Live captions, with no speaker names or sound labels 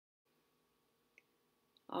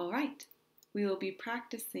All right, we will be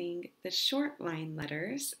practicing the short line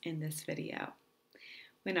letters in this video.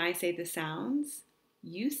 When I say the sounds,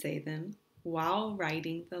 you say them while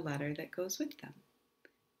writing the letter that goes with them.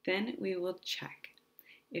 Then we will check.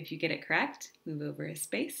 If you get it correct, move over a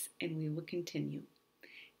space and we will continue.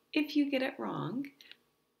 If you get it wrong,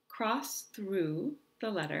 cross through the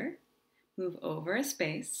letter, move over a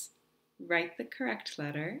space, write the correct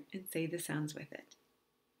letter, and say the sounds with it.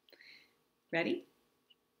 Ready?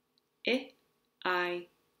 I,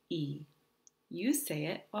 E. You say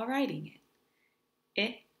it while writing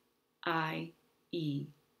it. I, E.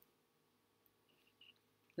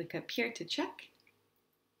 Look up here to check.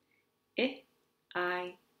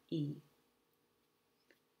 I, E.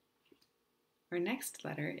 Our next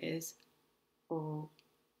letter is O.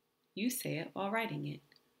 You say it while writing it.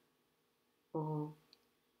 O.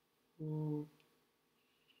 O.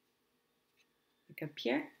 Look up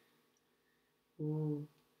here. O.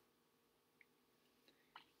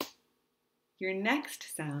 Your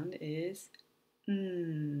next sound is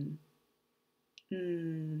mm.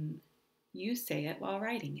 Mm. You say it while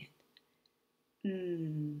writing it.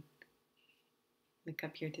 Mm. Look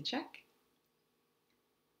up here to check.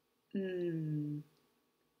 Mm.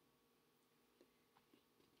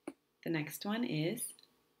 The next one is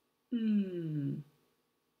mm.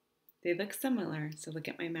 They look similar, so look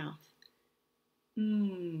at my mouth.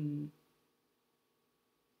 Mm.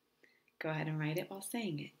 Go ahead and write it while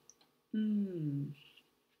saying it. Mm.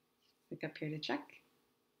 Look up here to check.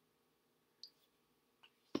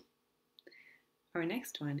 Our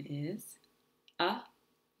next one is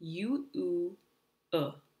U, U,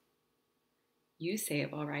 You say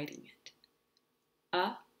it while writing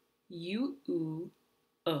it. U, U,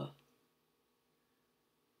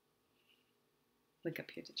 Look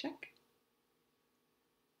up here to check.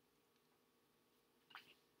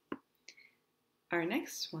 Our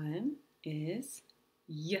next one is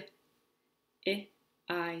Y,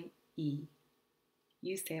 I, E.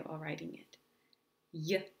 You say it while writing it.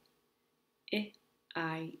 Y,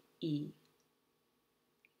 I, E.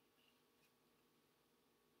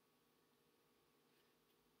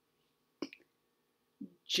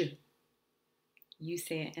 J. You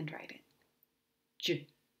say it and write it. J.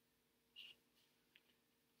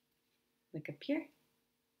 Look up here.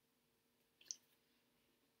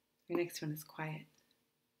 Your next one is quiet.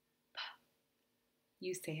 P.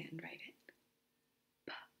 You say it and write it.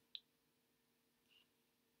 P.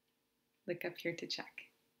 Look up here to check.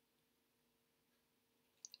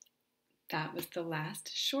 That was the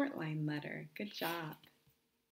last short line letter. Good job.